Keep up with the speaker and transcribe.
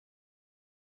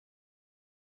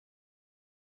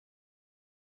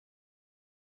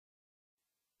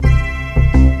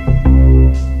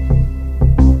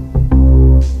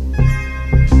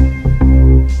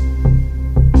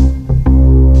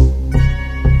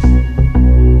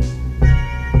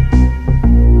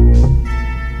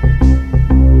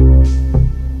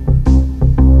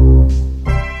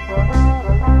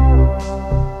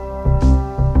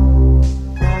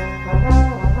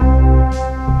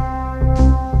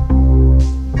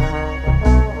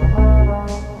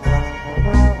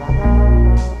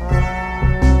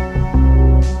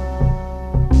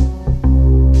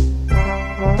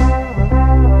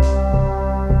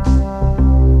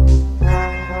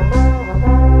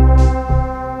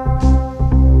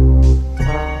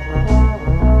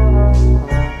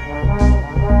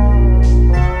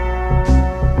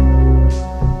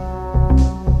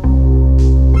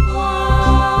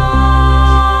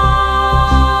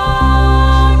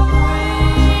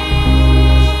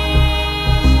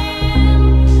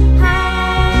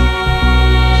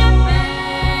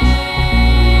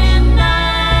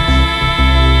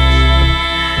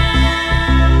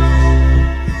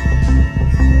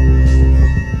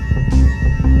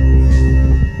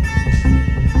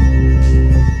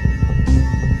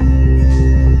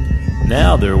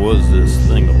there was this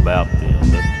thing about them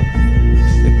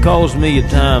that caused me at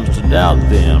times to doubt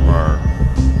them or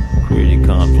created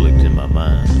conflict in my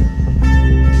mind.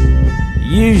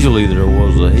 Usually there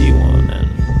was a he one,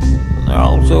 and there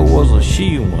also was a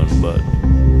she one, but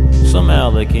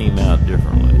somehow they came out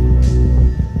differently.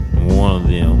 One of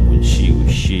them, when she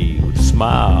was she, would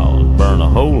smile and burn a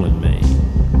hole in me,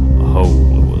 a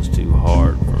hole that was too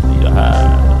hard for me to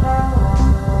hide.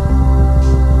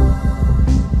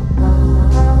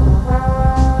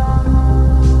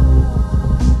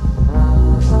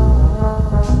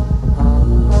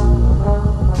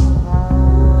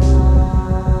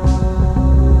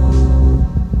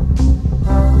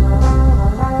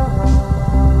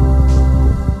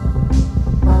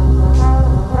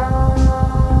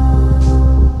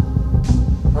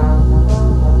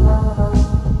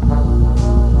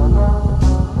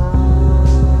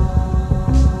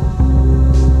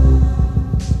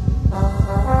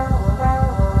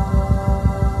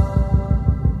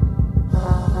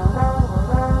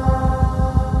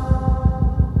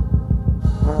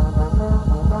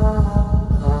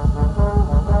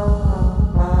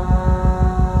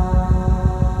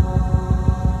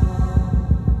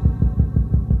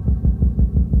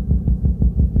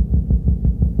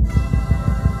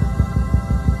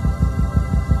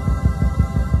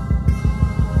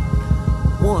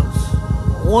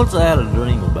 Once I had a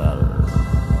dream about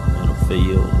her in a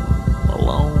field,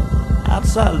 alone,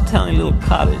 outside a tiny little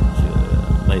cottage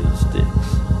made of sticks.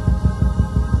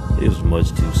 It was much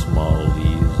too small to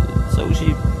use it, so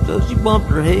she bumped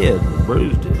her head and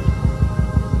bruised it,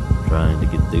 trying to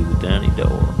get through the tiny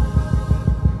door.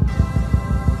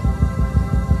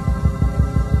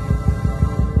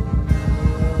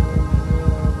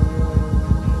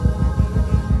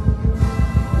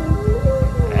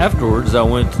 Afterwards, I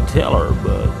went to tell her,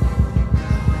 but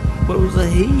it was a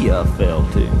he I fell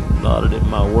to, nodded at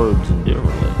my words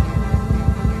indifferently.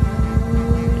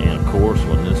 And of course,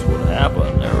 when this would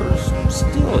happen, there was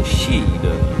still a she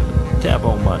to tap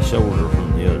on my shoulder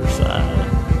from the other side.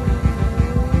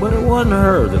 But it wasn't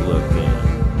her that looked in.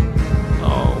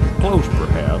 Oh, close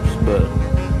perhaps, but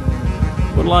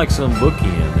like some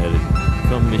bookend that had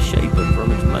come misshapen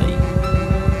from its mate.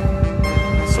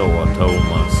 So I told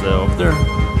myself, there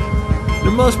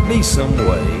must be some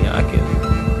way I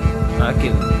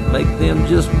can make them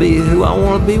just be who I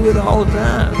want to be with all the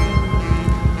time.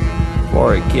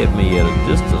 Or it kept me at a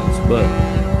distance, but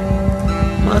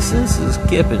my senses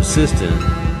kept insisting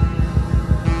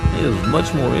it was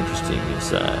much more interesting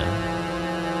inside.